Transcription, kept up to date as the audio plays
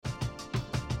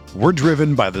We're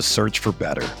driven by the search for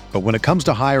better. But when it comes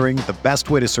to hiring, the best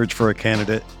way to search for a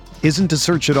candidate isn't to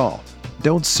search at all.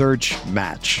 Don't search,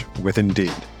 match with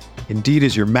Indeed. Indeed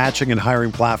is your matching and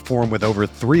hiring platform with over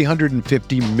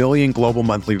 350 million global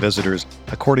monthly visitors,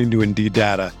 according to Indeed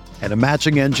data, and a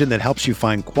matching engine that helps you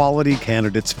find quality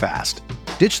candidates fast.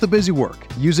 Ditch the busy work.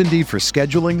 Use Indeed for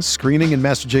scheduling, screening, and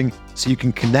messaging so you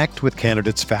can connect with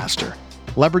candidates faster.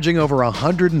 Leveraging over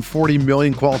 140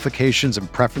 million qualifications and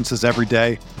preferences every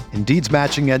day, Indeed's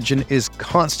matching engine is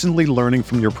constantly learning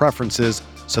from your preferences,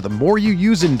 so the more you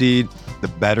use Indeed, the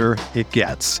better it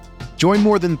gets. Join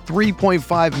more than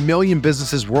 3.5 million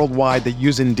businesses worldwide that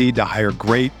use Indeed to hire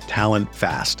great talent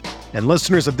fast. And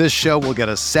listeners of this show will get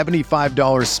a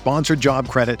 $75 sponsored job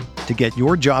credit to get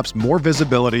your jobs more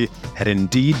visibility at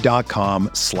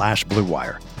Indeed.com/Blue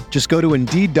Wire. Just go to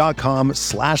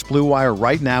Indeed.com/Blue Wire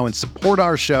right now and support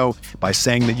our show by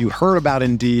saying that you heard about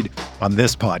Indeed on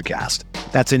this podcast.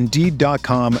 That's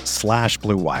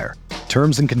Indeed.com/Blue Wire.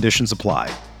 Terms and conditions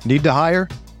apply. Need to hire?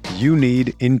 You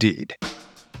need Indeed.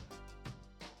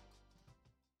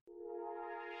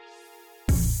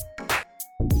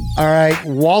 All right,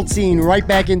 waltzing right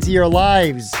back into your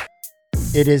lives.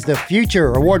 It is the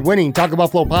Future award-winning Talk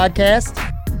Buffalo podcast,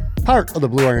 part of the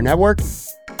Blue Wire Network.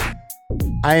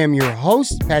 I am your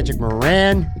host, Patrick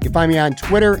Moran. You can find me on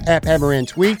Twitter at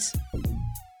PatMoranTweets.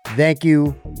 Thank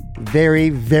you very,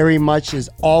 very much, as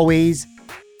always,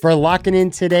 for locking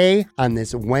in today on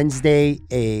this Wednesday,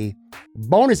 a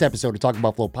bonus episode of Talk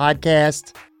Buffalo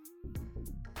podcast.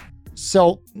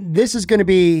 So this is going to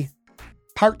be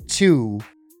part 2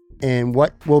 in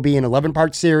what will be an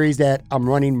 11-part series that I'm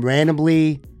running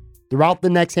randomly throughout the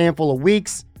next handful of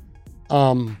weeks.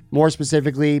 More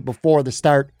specifically, before the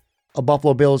start of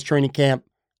Buffalo Bills training camp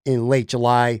in late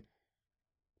July.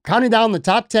 Counting down the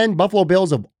top 10 Buffalo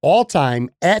Bills of all time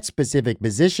at specific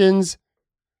positions.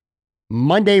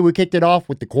 Monday, we kicked it off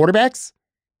with the quarterbacks.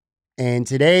 And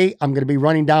today, I'm going to be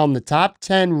running down the top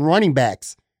 10 running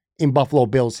backs in Buffalo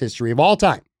Bills history of all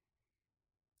time.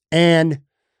 And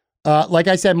like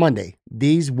I said Monday,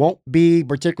 these won't be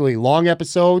particularly long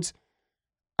episodes.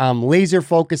 I'm laser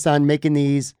focused on making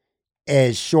these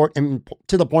as short and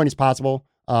to the point as possible.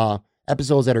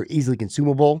 Episodes that are easily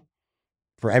consumable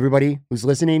for everybody who's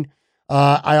listening.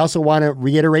 I also want to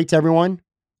reiterate to everyone,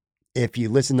 if you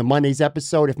listen to Monday's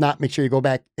episode, if not, make sure you go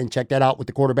back and check that out with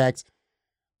the quarterbacks.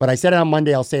 But I said it on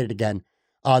Monday, I'll say it again.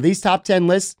 These top 10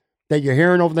 lists that you're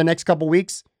hearing over the next couple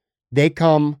weeks, they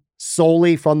come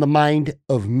solely from the mind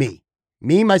of me,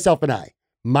 myself, and I.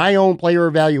 My own player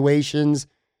evaluations.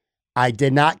 I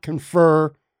did not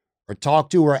confer or talk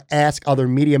to or ask other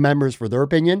media members for their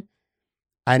opinion.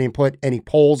 I didn't put any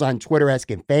polls on Twitter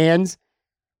asking fans.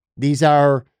 These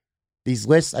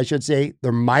lists, I should say,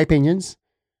 they're my opinions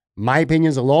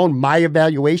alone, my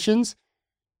evaluations.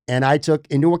 And I took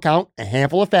into account a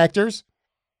handful of factors.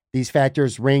 These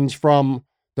factors range from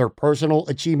their personal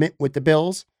achievement with the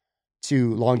Bills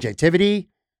to longevity,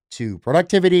 to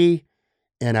productivity.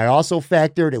 And I also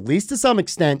factored, at least to some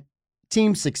extent,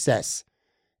 team success.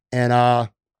 And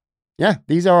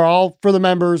these are all for the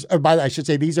members,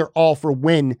 these are all for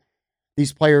when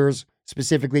these players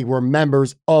specifically were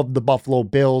members of the Buffalo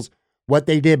Bills. What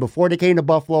they did before they came to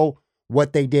Buffalo,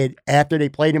 what they did after they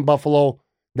played in Buffalo,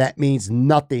 that means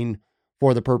nothing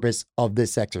for the purpose of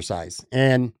this exercise.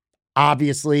 And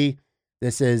obviously,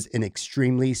 this is an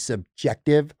extremely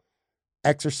subjective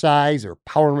exercise or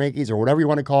power rankings or whatever you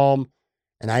want to call them.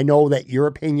 And I know that your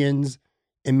opinions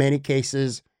in many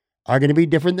cases are going to be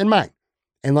different than mine.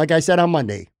 And like I said on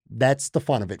Monday, that's the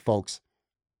fun of it, folks.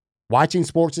 Watching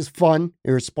sports is fun.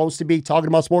 You're supposed to be talking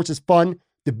about sports is fun.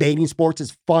 Debating sports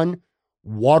is fun.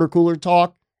 Water cooler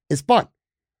talk is fun.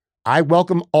 I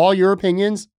welcome all your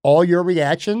opinions, all your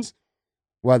reactions,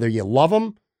 whether you love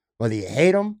them, whether you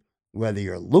hate them, whether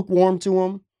you're lukewarm to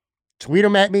them. Tweet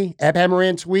them at me, at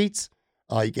PatMoranTweets.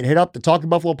 You can hit up the Talking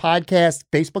Buffalo Podcast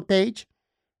Facebook page,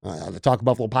 the Talking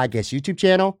Buffalo Podcast YouTube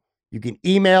channel. You can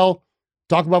email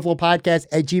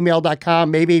talkingbuffalopodcast@gmail.com.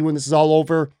 Maybe when this is all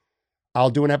over, I'll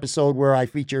do an episode where I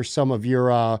feature some of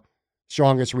your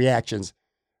strongest reactions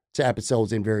to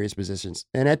episodes in various positions.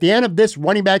 And at the end of this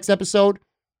running backs episode,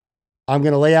 I'm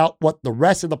going to lay out what the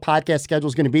rest of the podcast schedule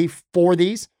is going to be for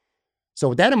these. So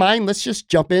with that in mind, let's just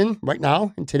jump in right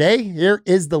now. And today, here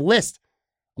is the list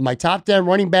of my top 10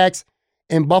 running backs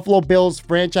in Buffalo Bills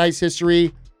franchise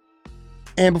history.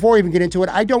 And before we even get into it,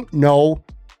 I don't know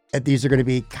if these are going to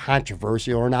be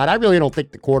controversial or not. I really don't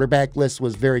think the quarterback list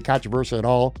was very controversial at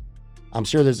all. I'm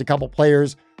sure there's a couple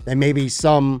players that maybe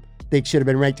some think should have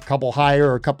been ranked a couple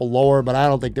higher or a couple lower, but I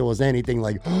don't think there was anything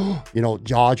like,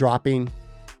 jaw-dropping.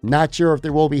 Not sure if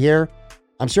there will be here.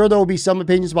 I'm sure there will be some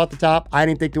opinions about the top. I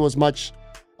didn't think there was much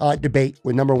debate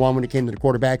with number one when it came to the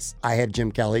quarterbacks. I had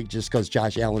Jim Kelly just because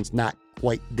Josh Allen's not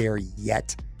quite there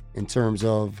yet in terms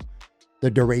of the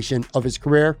duration of his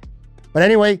career. But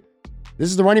anyway,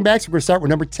 this is the running backs. We're going to start with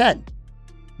number 10,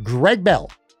 Greg Bell.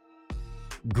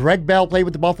 Greg Bell played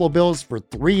with the Buffalo Bills for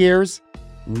 3 years,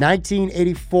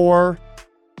 1984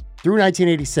 through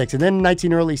 1986. And then in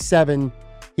 1987,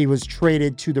 he was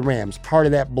traded to the Rams, part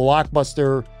of that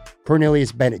blockbuster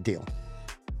Cornelius Bennett deal.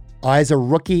 As a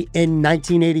rookie in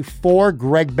 1984,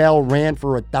 Greg Bell ran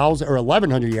for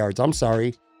 1,100 yards,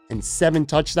 and 7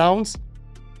 touchdowns.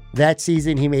 That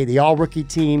season, he made the all-rookie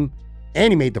team,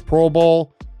 and he made the Pro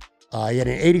Bowl. He had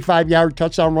an 85-yard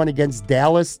touchdown run against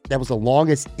Dallas. That was the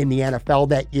longest in the NFL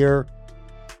that year.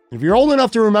 And if you're old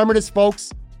enough to remember this,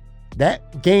 folks,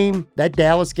 that game, that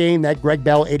Dallas game, that Greg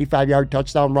Bell 85-yard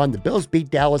touchdown run, the Bills beat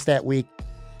Dallas that week.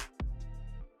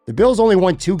 The Bills only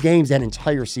won 2 games that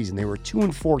entire season. They were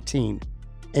 2-14 in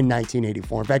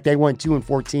 1984. In fact, they went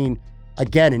 2-14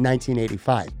 again in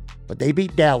 1985. But they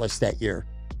beat Dallas that year.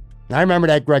 And I remember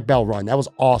that Greg Bell run. That was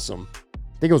awesome.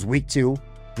 I think it was week 2,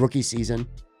 rookie season.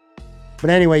 But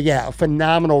anyway, yeah, a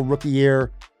phenomenal rookie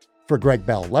year for Greg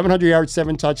Bell. 1,100 yards,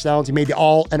 7 touchdowns. He made the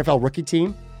all-NFL rookie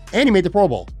team, and he made the Pro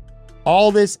Bowl.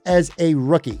 All this as a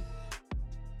rookie.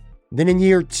 Then in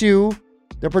year 2,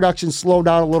 the production slowed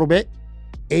down a little bit.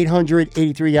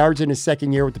 883 yards in his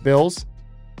second year with the Bills.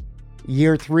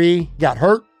 Year 3, got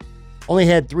hurt. Only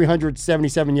had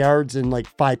 377 yards in like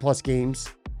 5+ games.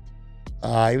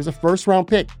 He was a first-round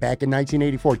pick back in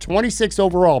 1984. 26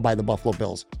 overall by the Buffalo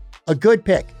Bills. A good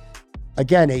pick.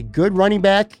 Again, a good running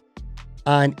back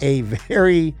on a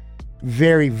very,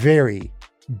 very, very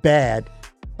bad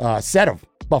set of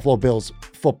Buffalo Bills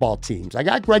football teams. I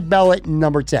got Greg Bell at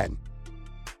number 10.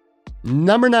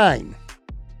 Number 9,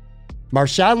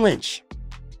 Marshawn Lynch.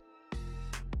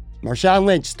 Marshawn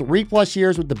Lynch, 3+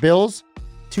 years with the Bills,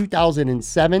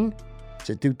 2007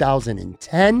 to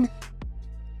 2010.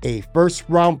 A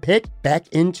first-round pick back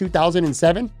in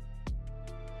 2007.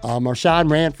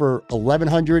 Marshawn ran for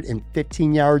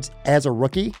 1,115 yards as a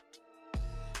rookie.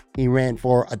 He ran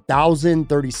for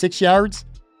 1,036 yards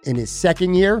in his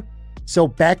second year. So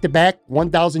back-to-back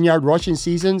 1,000-yard rushing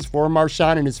seasons for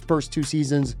Marshawn in his first 2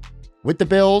 seasons with the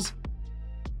Bills.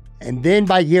 And then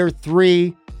by year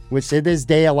 3, which to this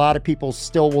day a lot of people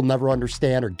still will never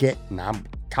understand or get, and I'm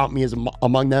count me as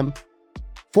among them,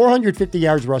 450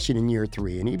 yards rushing in year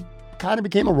 3. And he kind of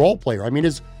became a role player. I mean,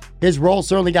 his role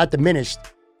certainly got diminished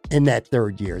in that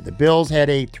third year. The Bills had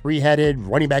a 3-headed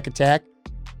running back attack.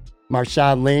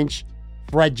 Marshawn Lynch,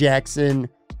 Fred Jackson,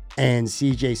 and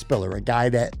C.J. Spiller, a guy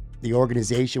that the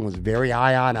organization was very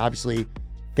high on. Obviously,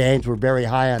 fans were very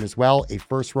high on as well. A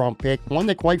first-round pick, one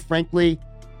that quite frankly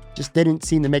just didn't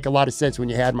seem to make a lot of sense when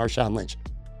you had Marshawn Lynch.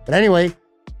 But anyway,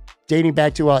 dating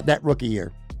back to that rookie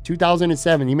year,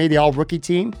 2007, he made the all-rookie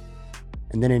team.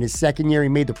 And then in his second year, he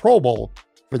made the Pro Bowl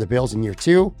for the Bills in year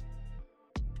 2.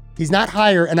 He's not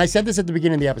higher, and I said this at the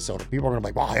beginning of the episode. People are going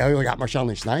to be like, wow, I only got Marshawn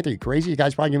Lynch 9th. Are you crazy? You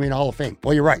guys probably going to be in the Hall of Fame.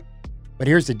 Well, you're right. But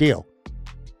here's the deal.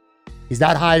 He's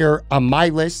not higher on my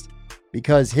list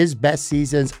because his best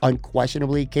seasons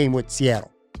unquestionably came with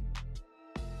Seattle.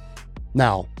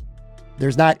 Now,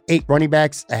 there's not 8 running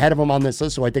backs ahead of him on this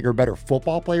list, so I think are better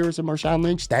football players than Marshawn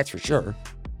Lynch. That's for sure.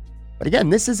 But again,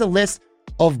 this is a list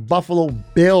of Buffalo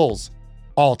Bills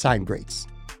all-time greats.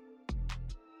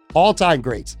 All-time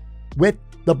greats with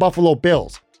the Buffalo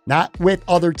Bills, not with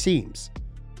other teams.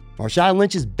 Marshawn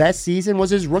Lynch's best season was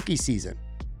his rookie season.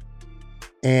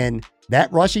 And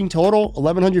that rushing total,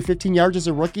 1,115 yards as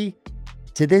a rookie,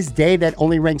 to this day, that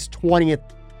only ranks 20th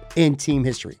in team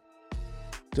history.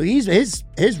 So his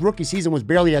rookie season was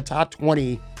barely a top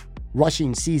 20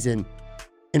 rushing season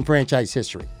in franchise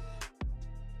history.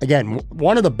 Again,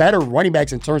 one of the better running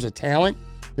backs in terms of talent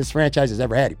this franchise has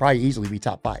ever had. He'd probably easily be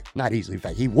top 5. Not easily, in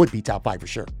fact, he would be top 5 for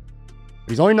sure. But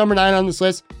he's only number 9 on this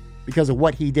list because of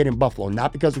what he did in Buffalo,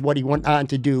 not because of what he went on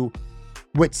to do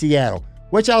with Seattle.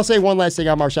 Which I'll say one last thing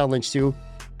on Marshawn Lynch too.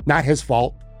 Not his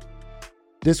fault.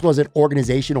 This was an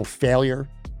organizational failure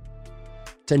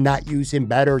to not use him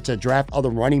better, to draft other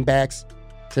running backs,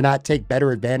 to not take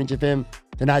better advantage of him,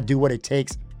 to not do what it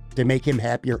takes to make him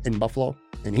happier in Buffalo.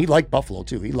 And he liked Buffalo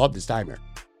too. He loved his time there.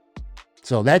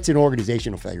 So that's an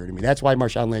organizational failure to me. That's why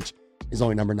Marshawn Lynch is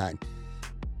only number 9.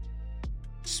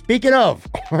 Speaking of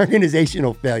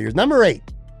organizational failures, number 8,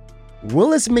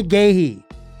 Willis McGahee.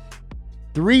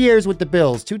 3 years with the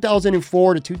Bills,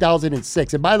 2004 to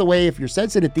 2006. And by the way, if you're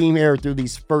sensing a theme here through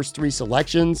these first 3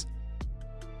 selections,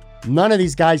 none of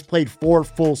these guys played 4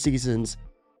 full seasons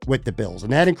with the Bills.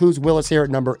 And that includes Willis here at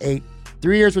number 8.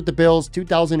 3 years with the Bills,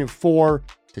 2004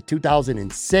 to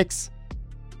 2006.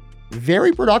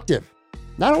 Very productive.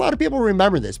 Not a lot of people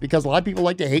remember this because a lot of people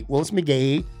like to hate Willis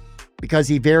McGahee because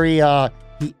he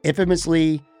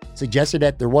infamously suggested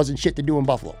that there wasn't shit to do in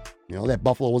Buffalo. That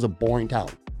Buffalo was a boring town.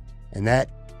 And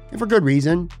for good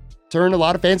reason, turned a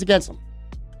lot of fans against him.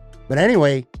 But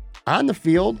anyway, on the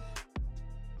field,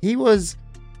 he is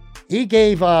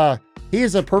a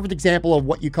perfect example of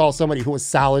what you call somebody who was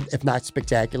solid, if not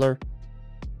spectacular.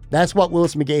 That's what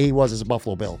Willis McGahee was as a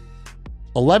Buffalo Bill.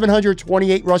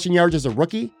 1,128 rushing yards as a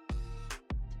rookie,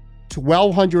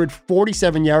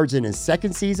 1,247 yards in his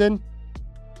second season,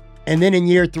 and then in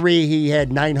year 3, he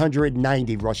had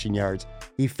 990 rushing yards.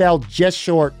 He fell just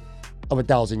short of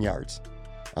 1,000 yards.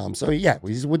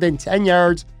 He's within 10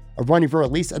 yards of running for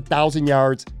at least 1,000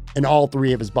 yards in all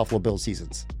 3 of his Buffalo Bills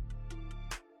seasons.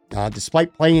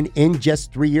 Despite playing in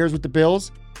just 3 years with the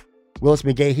Bills, Willis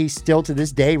McGahee still to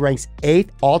this day ranks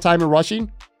 8th all-time in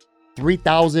rushing,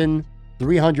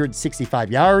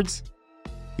 3,365 yards.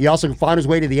 He also can find his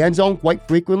way to the end zone quite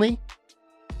frequently.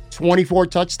 24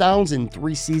 touchdowns in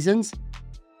 3 seasons,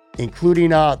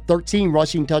 including 13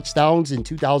 rushing touchdowns in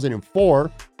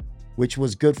 2004, which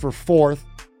was good for 4th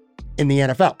in the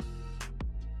NFL.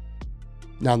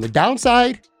 Now, on the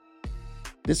downside,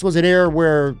 this was an era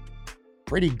where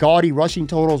pretty gaudy rushing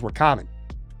totals were common.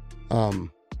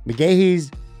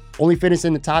 McGahee's only finished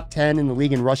in the top 10 in the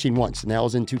league in rushing once, and that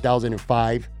was in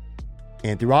 2005.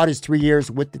 And throughout his 3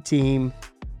 years with the team,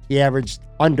 he averaged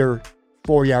under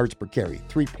 4 yards per carry,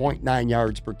 3.9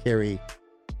 yards per carry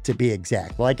to be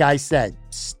exact. Like I said,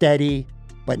 steady,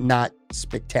 but not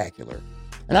spectacular.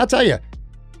 And I'll tell you,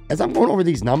 as I'm going over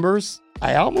these numbers,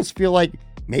 I almost feel like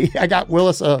maybe I got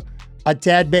Willis a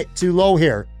tad bit too low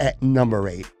here at number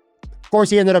 8. Of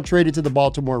course, he ended up traded to the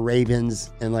Baltimore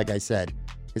Ravens. And like I said,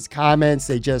 his comments,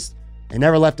 they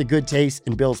never left a good taste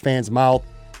in Bills fans' mouth.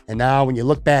 And now when you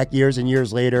look back years and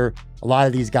years later, a lot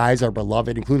of these guys are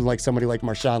beloved, including like somebody like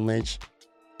Marshawn Lynch.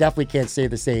 Definitely can't say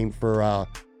the same for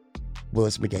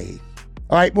Willis McGahee.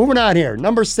 All right, moving on here.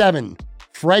 Number 7,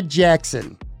 Fred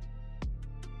Jackson.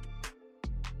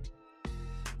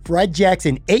 Fred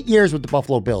Jackson, 8 years with the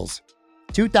Buffalo Bills,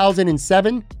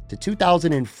 2007 to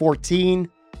 2014.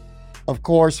 Of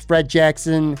course, Fred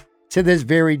Jackson, to this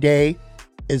very day,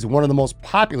 is one of the most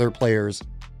popular players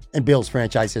in Bills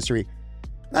franchise history.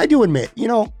 I do admit,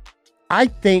 I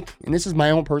think, and this is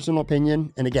my own personal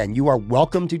opinion, and again, you are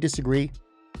welcome to disagree.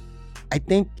 I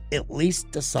think, at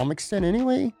least to some extent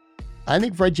anyway, I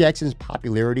think Fred Jackson's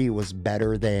popularity was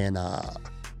better than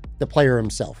the player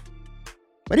himself.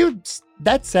 But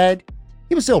that said,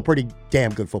 he was still a pretty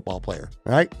damn good football player,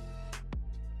 all right?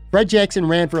 Fred Jackson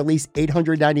ran for at least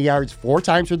 890 yards 4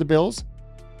 times for the Bills,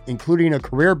 including a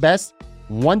career best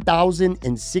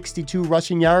 1,062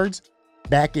 rushing yards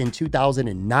back in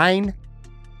 2009.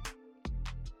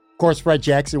 Of course, Fred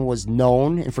Jackson was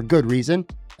known, and for good reason,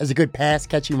 as a good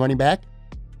pass-catching running back.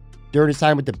 During his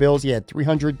time with the Bills, he had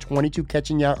 322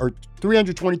 catches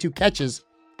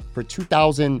for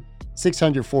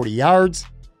 2,640 yards.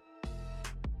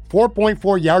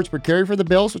 4.4 yards per carry for the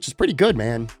Bills, which is pretty good,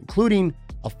 man, including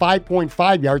a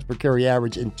 5.5 yards per carry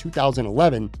average in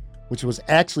 2011, which was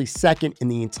actually second in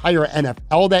the entire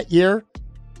NFL that year.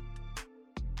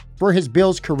 For his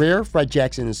Bills career, Fred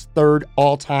Jackson is 3rd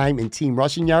all-time in team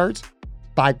rushing yards,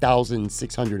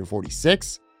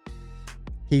 5,646.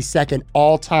 He's 2nd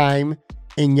all-time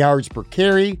in yards per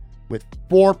carry with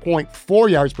 4.4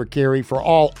 yards per carry for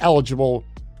all eligible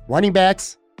running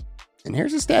backs. And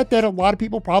here's a stat that a lot of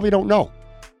people probably don't know.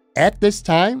 At this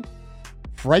time,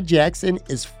 Fred Jackson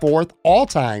is 4th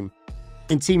all-time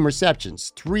in team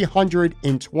receptions,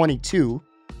 322,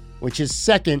 which is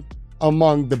 2nd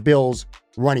among the Bills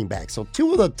running backs. So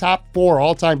 2 of the top 4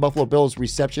 all-time Buffalo Bills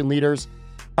reception leaders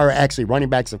are actually running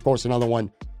backs. Of course, another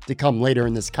one to come later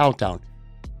in this countdown.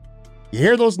 You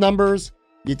hear those numbers,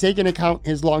 you take into account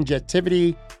his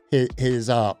longevity,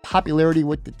 his popularity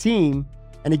with the team.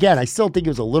 And again, I still think he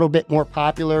was a little bit more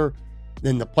popular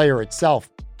than the player itself.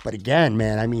 But again,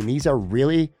 man, I mean, these are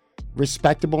really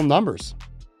respectable numbers.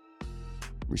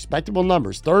 Respectable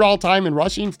numbers. 3rd all-time in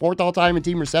rushing, 4th all-time in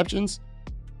team receptions.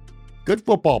 Good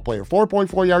football player.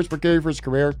 4.4 yards per carry for his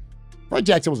career. Fred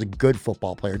Jackson was a good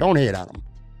football player. Don't hate on him.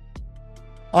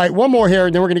 All right, one more here,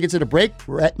 and then we're going to get to the break.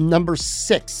 We're at number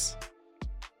 6.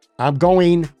 I'm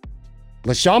going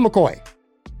LeSean McCoy.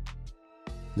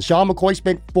 LeSean McCoy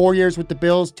spent 4 years with the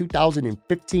Bills,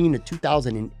 2015 to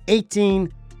 2018.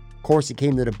 Of course, he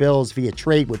came to the Bills via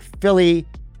trade with Philly,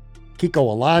 Kiko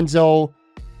Alonso,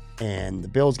 and the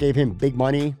Bills gave him big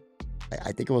money.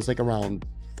 I think it was like around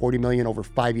 $40 million over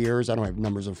 5 years. I don't have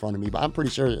numbers in front of me, but I'm pretty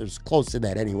sure it was close to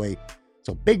that anyway.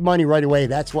 So big money right away.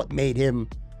 That's what made him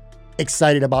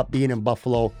excited about being in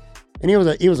Buffalo. And he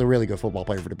was a really good football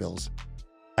player for the Bills.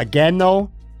 Again,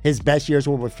 though, his best years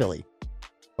were with Philly.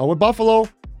 But with Buffalo,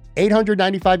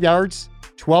 895 yards,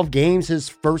 12 games his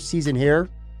first season here.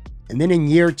 And then in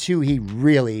year 2, he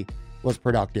really was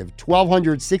productive.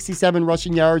 1,267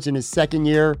 rushing yards in his second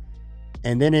year.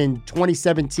 And then in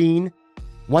 2017,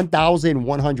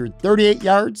 1,138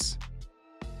 yards.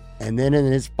 And then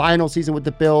in his final season with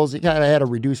the Bills, he kind of had a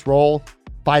reduced role.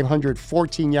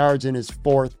 514 yards in his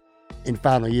fourth and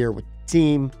final year with the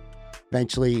team.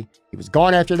 Eventually, he was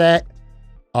gone after that.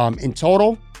 In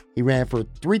total, he ran for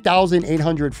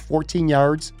 3,814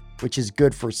 yards, which is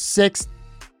good for 6th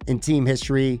in team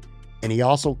history. And he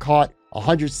also caught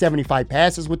 175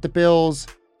 passes with the Bills,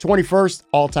 21st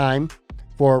all-time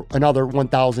for another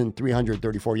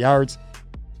 1,334 yards.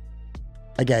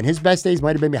 Again, his best days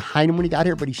might have been behind him when he got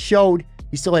here, but he showed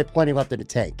he still had plenty left in the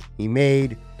tank. He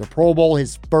made the Pro Bowl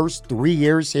his first 3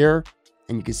 years here.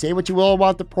 And you can say what you will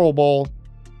about the Pro Bowl,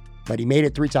 but he made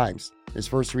it 3 times his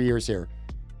first 3 years here.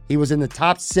 He was in the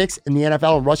top 6 in the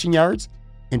NFL in rushing yards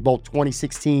in both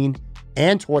 2016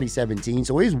 and 2017.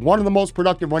 So he's one of the most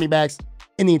productive running backs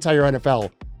in the entire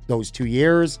NFL those 2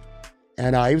 years.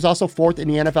 And he was also 4th in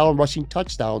the NFL in rushing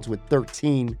touchdowns with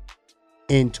 13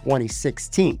 in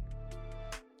 2016.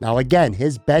 Now, again,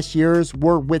 his best years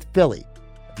were with Philly.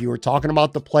 If you were talking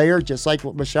about the player, just like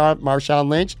with Marshawn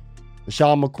Lynch,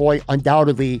 LaShawn McCoy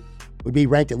undoubtedly would be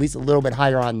ranked at least a little bit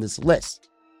higher on this list.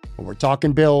 When we're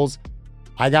talking Bills,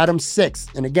 I got him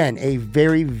 6th. And again, a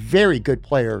very, very good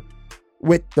player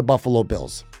with the Buffalo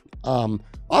Bills.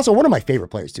 Also, one of my favorite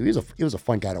players, too. He was a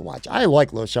fun guy to watch. I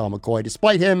like LaShawn McCoy,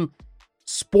 despite him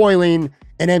spoiling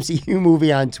an MCU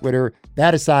movie on Twitter.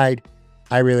 That aside,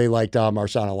 I really liked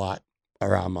Marshawn a lot.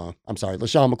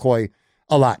 LaShawn McCoy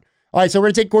a lot. All right, so we're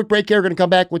going to take a quick break here. We're going to come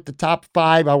back with the top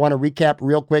 5. I want to recap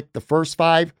real quick the first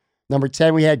 5. Number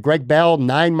 10, we had Greg Bell.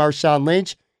 9, Marshawn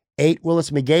Lynch. 8,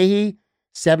 Willis McGahee.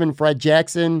 7, Fred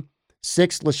Jackson.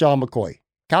 6, LaShawn McCoy.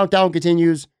 Countdown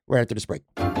continues right after this break.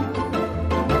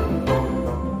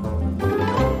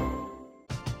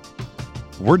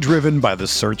 We're driven by the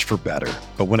search for better.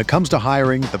 But when it comes to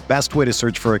hiring, the best way to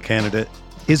search for a candidate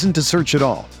isn't to search at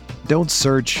all. Don't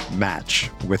search, match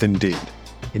with Indeed.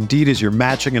 Indeed is your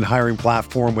matching and hiring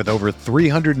platform with over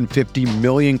 350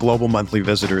 million global monthly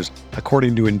visitors,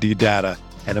 according to Indeed data,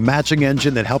 and a matching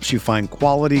engine that helps you find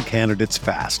quality candidates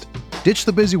fast. Ditch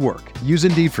the busy work. Use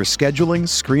Indeed for scheduling,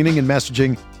 screening, and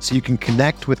messaging so you can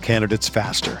connect with candidates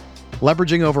faster.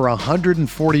 Leveraging over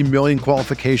 140 million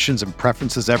qualifications and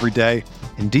preferences every day,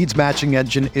 Indeed's matching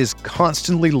engine is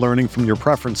constantly learning from your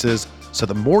preferences, so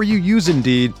the more you use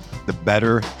Indeed, the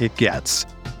better it gets.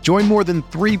 Join more than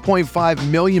 3.5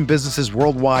 million businesses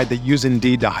worldwide that use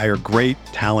Indeed to hire great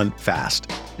talent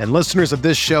fast. And listeners of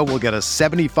this show will get a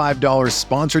 $75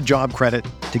 sponsored job credit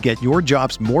to get your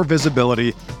jobs more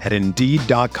visibility at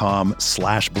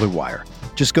Indeed.com/Blue Wire.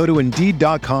 Just go to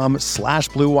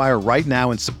Indeed.com/Blue Wire right now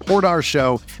and support our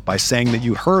show by saying that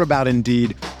you heard about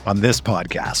Indeed on this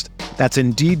podcast. That's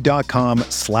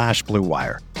Indeed.com/Blue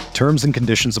Wire. Terms and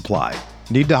conditions apply.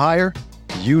 Need to hire?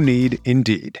 You need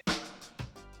Indeed.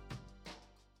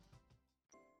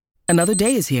 Another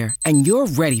day is here, and you're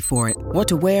ready for it. What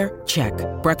to wear? Check.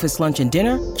 Breakfast, lunch, and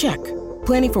dinner? Check.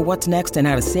 Planning for what's next and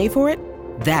how to save for it?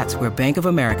 That's where Bank of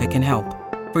America can help.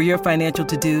 For your financial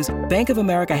to-dos, Bank of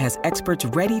America has experts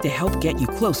ready to help get you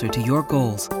closer to your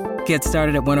goals. Get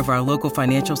started at one of our local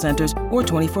financial centers or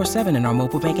 24/7 in our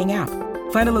mobile banking app.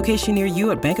 Find a location near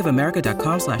you at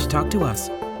bankofamerica.com/talktous.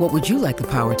 What would you like the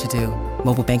power to do?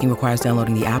 Mobile banking requires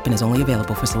downloading the app and is only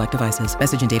available for select devices.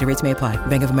 Message and data rates may apply.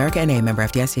 Bank of America N.A., member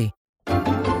FDIC.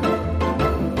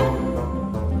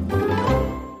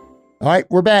 All right,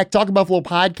 we're back. Talking Buffalo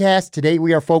podcast. Today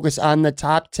we are focused on the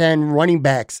top 10 running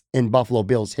backs in Buffalo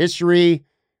Bills history.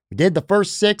 We did the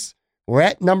first 6. We're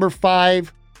at number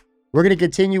 5. We're going to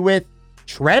continue with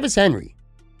Travis Henry.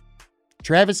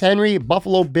 Travis Henry,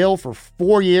 Buffalo Bill for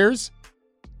 4 years,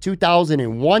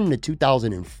 2001 to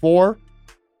 2004.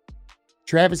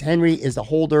 Travis Henry is the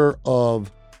holder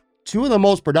of 2 of the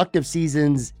most productive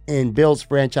seasons in Bills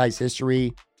franchise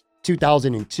history,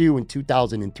 2002 and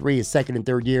 2003, his second and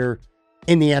third year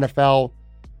in the NFL.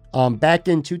 Back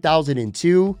in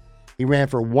 2002, he ran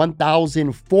for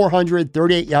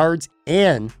 1,438 yards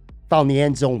and found the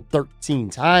end zone 13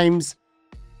 times.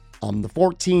 The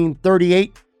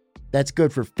 1,438, that's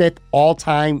good for 5th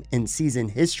all-time in season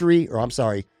history,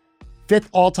 5th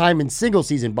all-time in single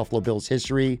season Buffalo Bills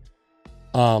history.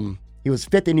 He was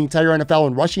 5th in the entire NFL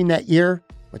in rushing that year,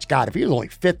 which, God, if he was only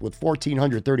 5th with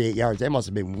 1,438 yards, that must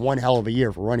have been one hell of a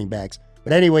year for running backs.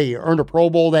 But anyway, he earned a Pro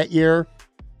Bowl that year.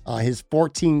 His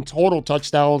 14 total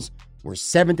touchdowns were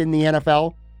 7th in the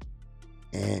NFL.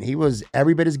 And he was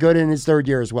every bit as good in his third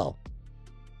year as well.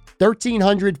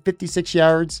 1,356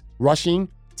 yards rushing,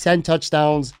 10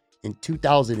 touchdowns in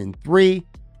 2003.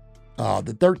 The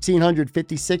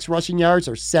 1,356 rushing yards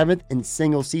are 7th in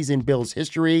single-season Bills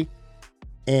history.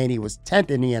 And he was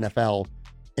 10th in the NFL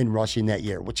in rushing that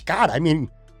year. Which, God, I mean,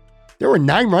 there were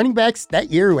 9 running backs that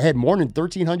year who had more than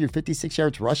 1,356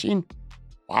 yards rushing.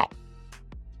 Wow.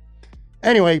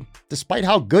 Anyway, despite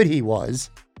how good he was,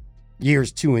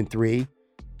 years 2 and 3,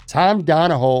 Tom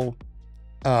Donahoe,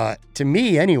 to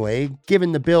me anyway,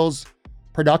 given the Bills'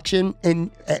 production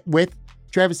and with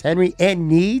Travis Henry and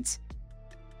needs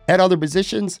at other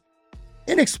positions,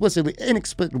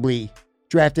 inexplicably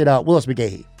drafted Willis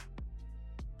McGahee.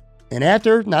 And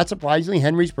after, not surprisingly,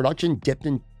 Henry's production dipped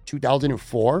in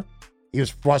 2004. He was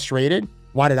frustrated,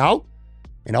 wanted out,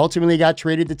 and ultimately got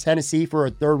traded to Tennessee for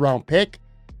a 3rd-round pick.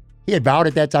 He had vowed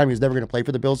at that time he was never going to play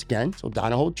for the Bills again, so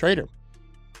Donahoe traded him.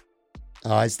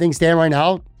 As things stand right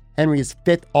now, Henry is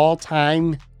 5th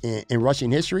all-time in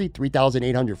rushing history,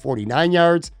 3,849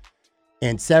 yards,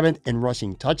 and 7th in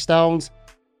rushing touchdowns.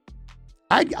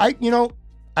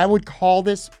 I would call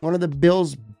this one of the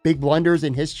Bills' big blunders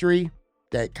in history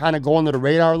that kind of go under the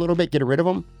radar a little bit, get rid of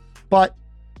him. But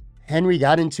Henry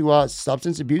got into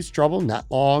substance abuse trouble not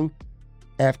long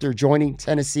after joining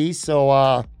Tennessee.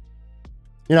 So,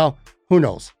 who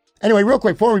knows? Anyway, real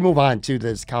quick, before we move on to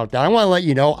this countdown, I want to let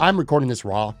you know I'm recording this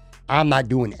raw. I'm not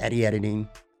doing any editing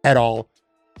at all.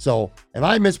 So if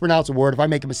I mispronounce a word, if I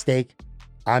make a mistake,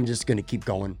 I'm just going to keep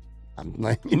going. I'm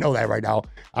letting you know that right now.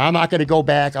 I'm not going to go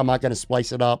back. I'm not going to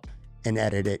splice it up and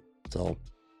edit it. So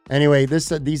anyway,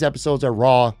 these episodes are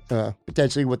raw,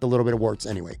 potentially with a little bit of warts.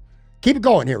 Anyway, keep it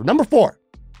going here. Number 4,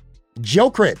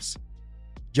 Joe Cribbs.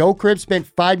 Joe Cribbs spent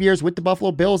 5 years with the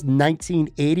Buffalo Bills,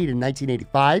 1980 to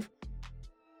 1985.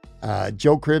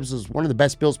 Joe Cribbs was one of the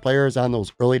best Bills players on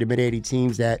those early to mid-80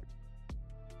 teams that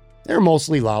they're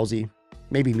mostly lousy,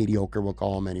 maybe mediocre, we'll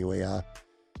call them anyway.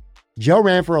 Joe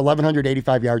ran for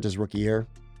 1,185 yards his rookie year,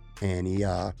 and he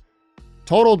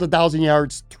totaled 1,000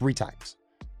 yards 3 times.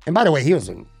 And by the way, he was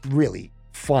a really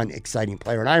fun, exciting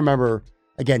player. And I remember,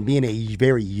 again, being a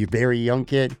very, very young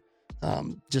kid,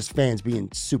 just fans being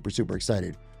super, super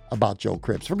excited about Joe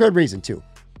Cribbs for good reason, too.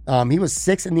 He was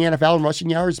 6th in the NFL in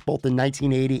rushing yards, both in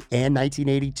 1980 and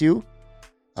 1982.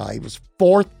 He was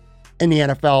 4th in the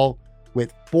NFL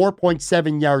with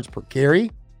 4.7 yards per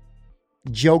carry.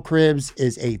 Joe Cribbs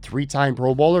is a 3-time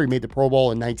Pro Bowler. He made the Pro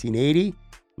Bowl in 1980,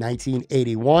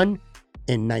 1981,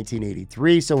 and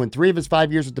 1983. So in 3 of his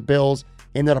 5 years with the Bills,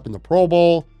 ended up in the Pro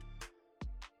Bowl.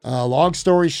 Long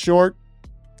story short,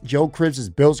 Joe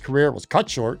Cribbs' Bills career was cut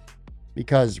short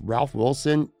because Ralph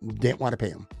Wilson didn't want to pay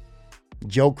him.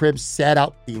 Joe Cribbs sat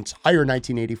out the entire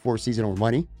 1984 season over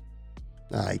money.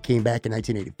 He came back in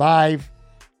 1985,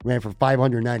 ran for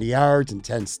 590 yards and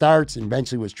 10 starts, and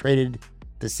eventually was traded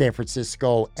to San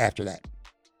Francisco after that.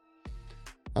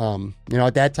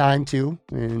 At that time too,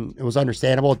 and it was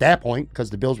understandable at that point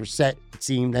because the Bills were set, it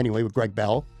seemed anyway, with Greg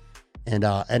Bell and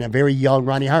a very young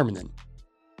Ronnie Harmon then.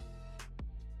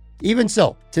 Even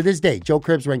so, to this day, Joe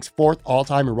Cribbs ranks 4th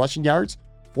all-time in rushing yards,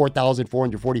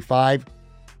 4,445.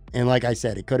 And like I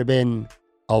said, it could have been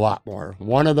a lot more.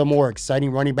 One of the more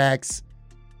exciting running backs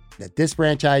that this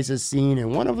franchise has seen,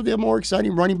 and one of the more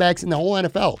exciting running backs in the whole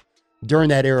NFL during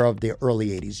that era of the early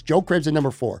 80s. Joe Cribbs at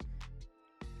number 4.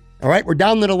 All right, we're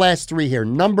down to the last 3 here.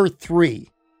 Number 3,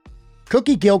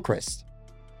 Cookie Gilchrist.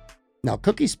 Now,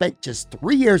 Cookie spent just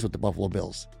 3 years with the Buffalo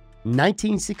Bills,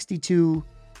 1962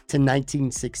 to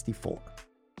 1964.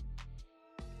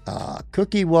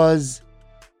 Cookie was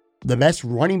the best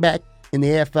running back in the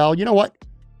AFL. You know what?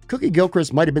 Cookie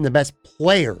Gilchrist might have been the best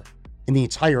player in the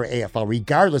entire AFL,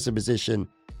 regardless of position,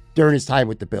 during his time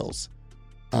with the Bills.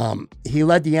 He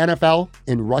led the NFL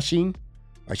in rushing,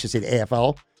 or I should say the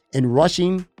AFL, in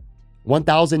rushing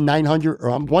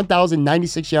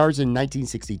 1,096 yards in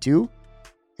 1962.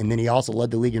 And then he also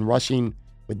led the league in rushing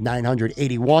with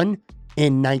 981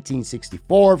 in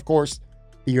 1964. Of course,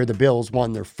 the year the Bills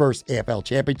won their first AFL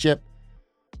championship.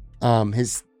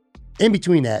 In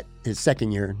between that, his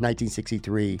second year,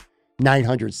 1963,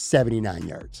 979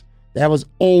 yards. That was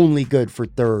only good for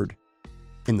 3rd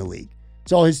in the league.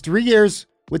 So his 3 years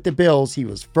with the Bills, he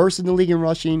was 1st in the league in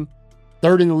rushing,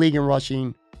 3rd in the league in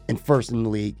rushing, and 1st in the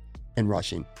league in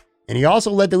rushing. And he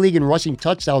also led the league in rushing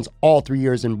touchdowns all 3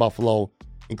 years in Buffalo,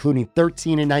 including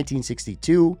 13 in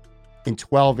 1962 and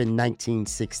 12 in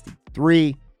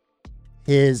 1963.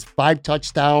 His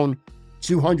 5-touchdown,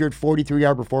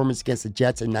 243-yard performance against the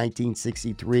Jets in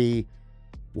 1963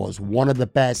 was one of the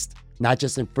best, not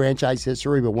just in franchise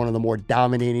history, but one of the more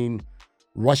dominating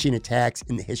rushing attacks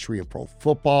in the history of pro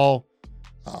football.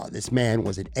 This man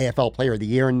was an AFL Player of the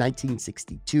Year in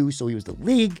 1962, so he was the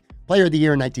League Player of the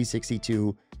Year in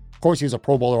 1962. Of course, he was a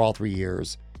Pro Bowler all 3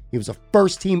 years. He was a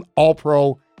first-team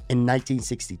All-Pro in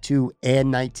 1962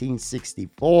 and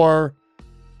 1964.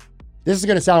 This is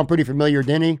going to sound pretty familiar,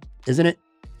 isn't it?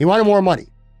 He wanted more money.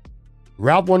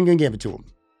 Ralph wasn't going to give it to him.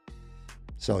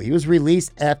 So he was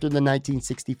released after the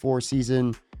 1964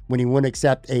 season when he wouldn't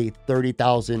accept a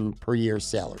 $30,000 per year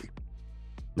salary.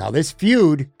 Now, this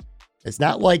feud, it's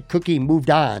not like Cookie moved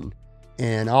on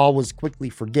and all was quickly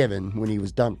forgiven when he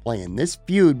was done playing. This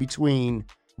feud between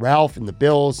Ralph and the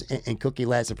Bills and Cookie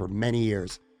lasted for many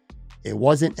years. It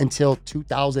wasn't until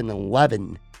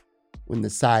 2011 when the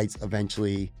sides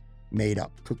eventually made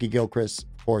up. Cookie Gilchrist,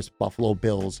 of course, Buffalo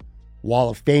Bills Wall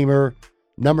of Famer,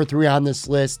 number 3 on this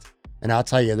list. And I'll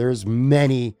tell you, there's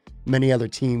many other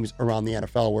teams around the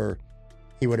NFL where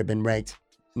he would have been ranked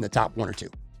in the top 1 or 2.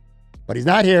 But he's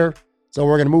not here, so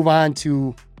we're going to move on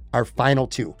to our final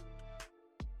 2.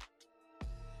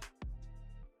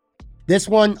 This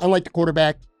one, unlike the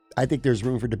quarterback, I think there's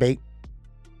room for debate.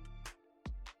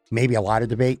 Maybe a lot of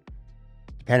debate,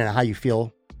 depending on how you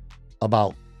feel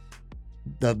about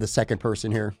the second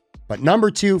person here. But number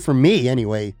 2, for me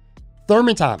anyway,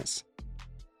 Thurman Thomas.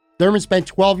 Thurman spent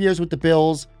 12 years with the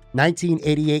Bills,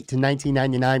 1988 to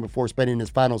 1999, before spending his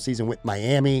final season with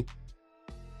Miami.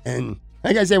 And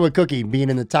like I said with Cookie, being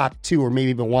in the top 2 or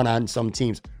maybe even 1 on some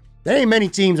teams, there ain't many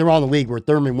teams around the league where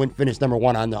Thurman wouldn't finish number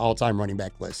 1 on the all-time running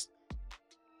back list.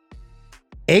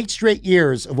 8 straight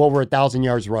years of over 1,000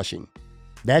 yards rushing.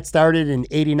 That started in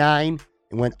 89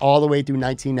 and went all the way through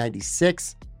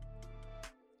 1996.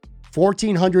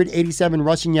 1,487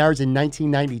 rushing yards in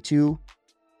 1992.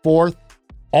 4th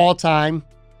all-time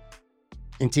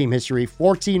in team history.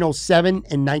 1,407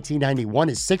 in 1991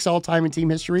 is 6th all-time in team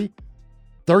history.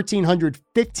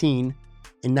 1,315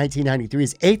 in 1993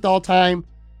 is 8th all-time.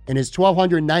 And his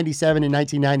 1,297 in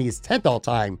 1990 is 10th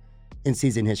all-time in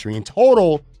season history. In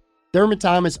total, Thurman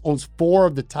Thomas owns 4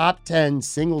 of the top 10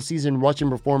 single-season rushing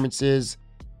performances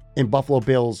in Buffalo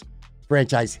Bills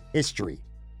franchise history.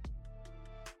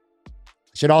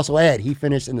 I should also add, he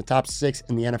finished in the top 6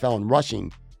 in the NFL in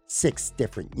rushing 6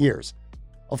 different years.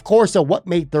 Of course, though, what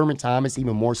made Thurman Thomas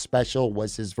even more special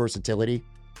was his versatility.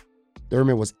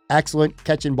 Thurman was excellent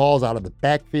catching balls out of the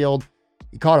backfield.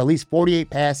 He caught at least 48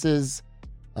 passes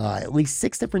at least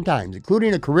 6 different times,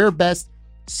 including a career best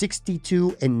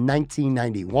 62 in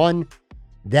 1991.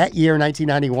 That year,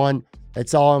 1991, that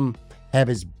saw him have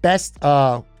his best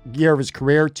year of his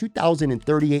career,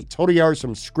 2,038 total yards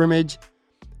from scrimmage.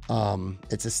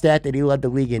 It's a stat that he led the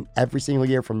league in every single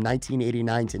year from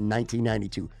 1989 to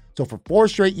 1992. So for 4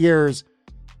 straight years,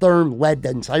 Thurman led the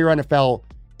entire NFL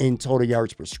in total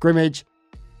yards per scrimmage.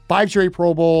 5 straight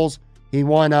Pro Bowls. He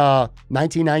won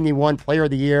 1991 Player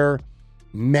of the Year.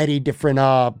 Many different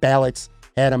ballots.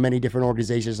 Had many different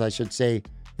organizations, I should say,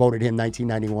 voted him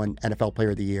 1991 NFL Player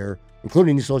of the Year,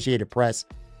 including the Associated Press.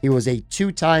 He was a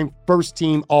 2-time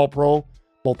first-team All-Pro,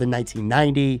 both in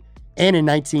 1990 and in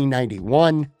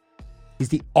 1991. He's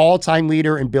the all-time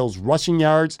leader in Bills rushing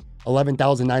yards,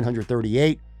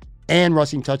 11,938, and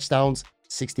rushing touchdowns,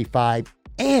 65.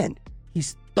 And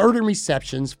he's 3rd in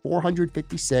receptions,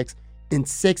 456, and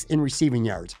 6th in receiving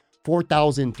yards,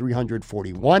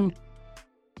 4,341.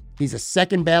 He's a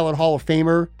 2nd ballot Hall of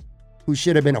Famer who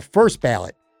should have been a 1st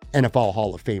ballot NFL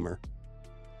Hall of Famer.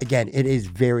 Again, it is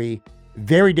very,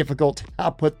 very difficult to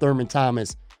not put Thurman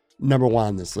Thomas number 1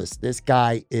 on this list. This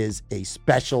guy is a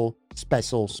special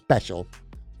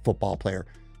football player.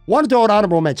 Want to throw an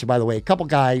honorable mention, by the way, a couple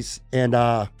guys, and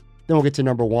then we'll get to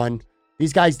number 1.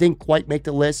 These guys didn't quite make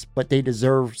the list, but they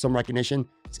deserve some recognition.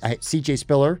 C.J.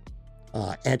 Spiller,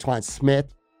 Antoine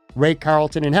Smith, Ray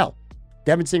Carlton, and hell,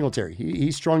 Devin Singletary.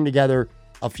 He strung together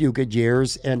a few good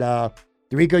years, and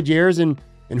 3 good years, and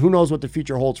who knows what the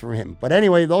future holds for him. But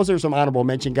anyway, those are some honorable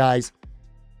mention guys.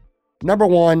 Number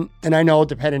 1, and I know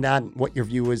depending on what your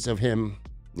view is of him,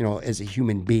 as a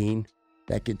human being,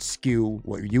 that could skew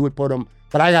where you would put him.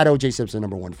 But I got O.J. Simpson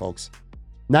number 1, folks.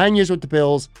 9 years with the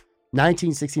Bills,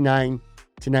 1969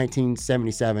 to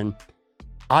 1977.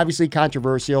 Obviously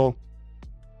controversial.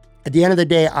 At the end of the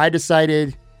day, I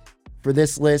decided for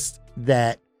this list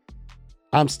that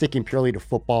I'm sticking purely to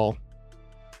football.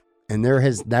 And there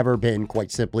has never been,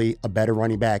 quite simply, a better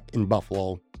running back in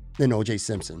Buffalo than O.J.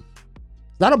 Simpson.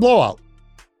 Not a blowout.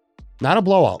 Not a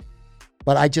blowout.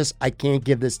 But I can't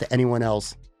give this to anyone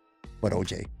else but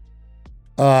O.J.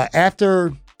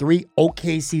 After 3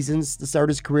 okay seasons to start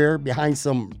his career behind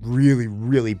some really,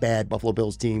 really bad Buffalo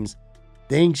Bills teams,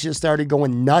 things just started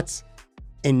going nuts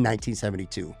in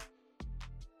 1972.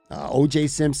 O.J.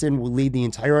 Simpson will lead the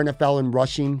entire NFL in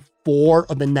rushing 4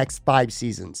 of the next 5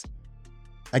 seasons.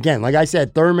 Again, like I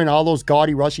said, Thurman, all those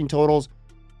gaudy rushing totals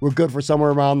were good for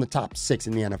somewhere around the top 6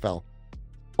 in the NFL.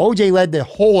 O.J. led the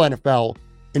whole NFL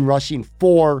in rushing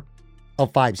 4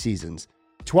 of 5 seasons.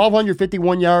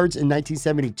 1,251 yards in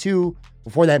 1972,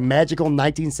 before that magical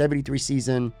 1973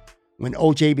 season when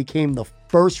O.J. became the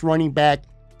first running back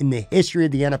in the history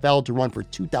of the NFL to run for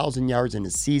 2,000 yards in a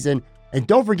season. And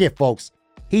don't forget, folks,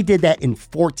 he did that in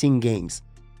 14 games,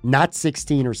 not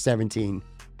 16 or 17.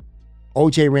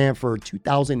 O.J. ran for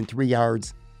 2,003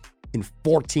 yards in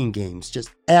 14 games.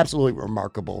 Just absolutely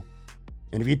remarkable.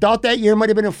 And if you thought that year might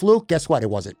have been a fluke, guess what? It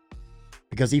wasn't.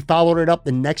 Because he followed it up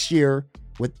the next year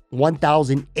with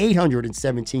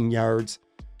 1,817 yards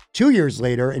 2 years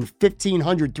later and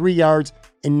 1,503 yards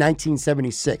in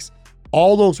 1976.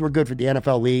 All those were good for the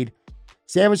NFL lead.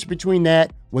 Sandwiched between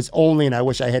that was only, and I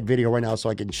wish I had video right now so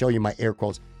I can show you my air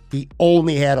quotes, he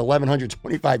only had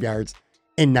 1,125 yards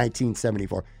in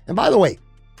 1974. And by the way,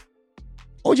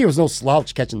 O.J. was no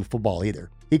slouch catching the football either.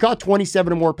 He caught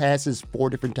 27 or more passes 4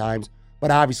 different times,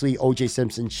 but obviously O.J.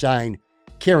 Simpson shined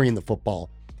carrying the football.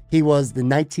 He was the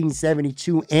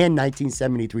 1972 and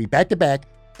 1973 back-to-back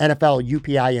NFL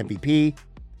UPI MVP.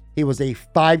 He was a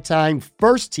 5-time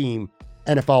first-team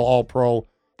NFL All-Pro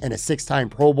and a 6-time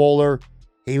Pro Bowler.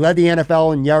 He led the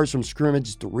NFL in yards from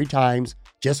scrimmage 3 times,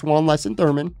 just one less than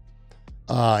Thurman.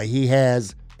 He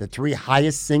has the 3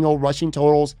 highest single rushing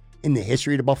totals in the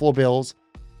history of the Buffalo Bills.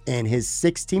 And his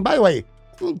 16, by the way,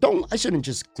 I shouldn't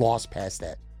just gloss past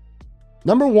that.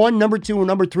 Number 1, number 2, and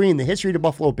number 3 in the history of the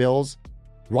Buffalo Bills,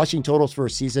 rushing totals for a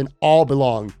season all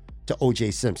belong to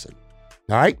O.J. Simpson.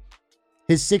 All right?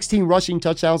 His 16 rushing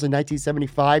touchdowns in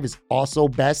 1975 is also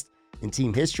best in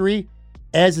team history,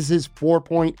 as is his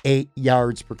 4.8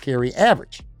 yards per carry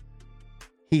average.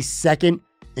 He's second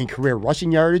in career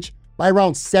rushing yardage by around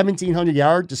 1,700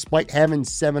 yards, despite having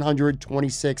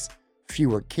 726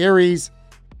 fewer carries.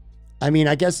 I mean,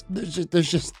 I guess there's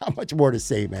just not much more to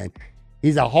say, man.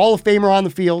 He's a Hall of Famer on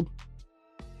the field.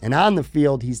 And on the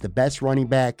field, he's the best running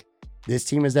back this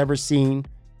team has ever seen.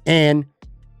 And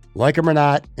like him or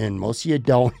not, and most of you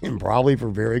don't, and probably for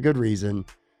very good reason,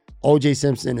 O.J.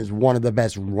 Simpson is one of the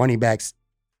best running backs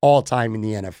all time in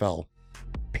the NFL,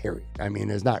 period. I mean,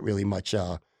 there's not really much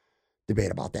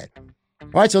debate about that. All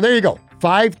right, so there you go.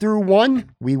 5 through 1.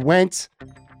 We went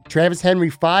Travis Henry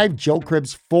 5, Joe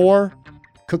Cribbs 4,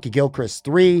 Cookie Gilchrist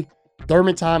 3,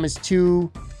 Thurman Thomas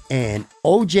 2, and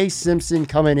O.J. Simpson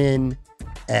coming in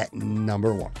at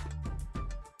number 1.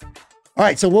 All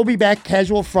right, so we'll be back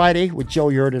Casual Friday with Joe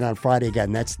Yerdon on Friday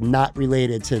again. That's not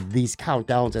related to these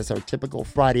countdowns. That's our typical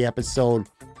Friday episode.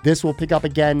 This will pick up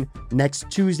again next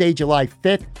Tuesday, July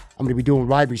 5th. I'm going to be doing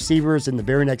wide receivers, and the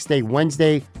very next day,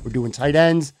 Wednesday, we're doing tight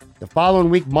ends. The following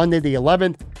week, Monday the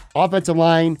 11th, offensive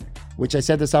line, which I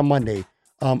said this on Monday.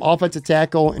 Offensive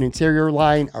tackle and interior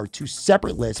line are 2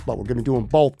 separate lists, but we're going to do them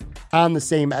both on the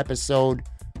same episode.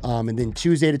 And then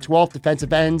Tuesday the 12th,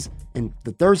 defensive ends, and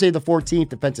the Thursday the 14th,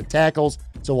 defensive tackles.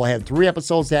 So we'll have 3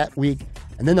 episodes that week.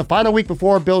 And then the final week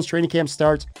before Bills training camp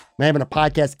starts, we're having a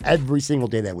podcast every single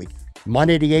day that week.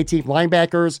 Monday the 18th,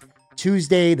 linebackers.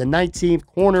 Tuesday the 19th,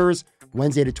 corners.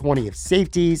 Wednesday the 20th,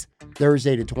 safeties.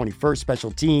 Thursday the 21st,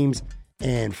 special teams.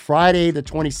 And Friday the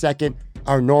 22nd,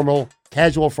 our normal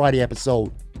Casual Friday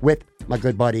episode with my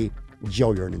good buddy,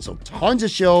 Joe Yerdon. So tons of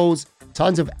shows,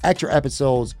 tons of extra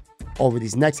episodes over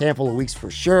these next handful of weeks for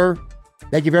sure.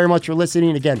 Thank you very much for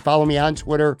listening. Again, follow me on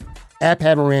Twitter,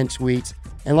 @PatMoran_tweets.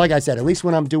 And like I said, at least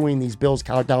when I'm doing these Bills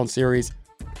Countdown series,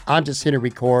 I'm just hitting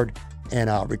record and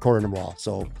recording them raw.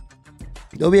 So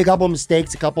there'll be a couple of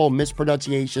mistakes, a couple of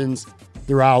mispronunciations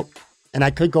throughout, and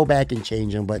I could go back and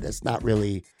change them, but that's not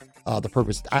really the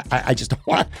purpose. I just don't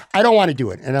want. I don't want to do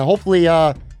it, and hopefully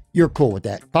you're cool with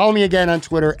that. Follow me again on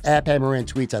Twitter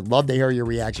 @PatMoran_tweets. I'd love to hear your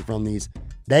reaction from these.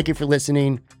 Thank you for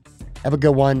listening. Have a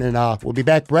good one, and we'll be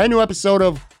back. Brand new episode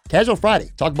of Casual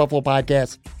Friday, Talk Buffalo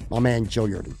podcast. My man Joe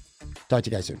Yerdon. Talk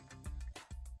to you guys soon.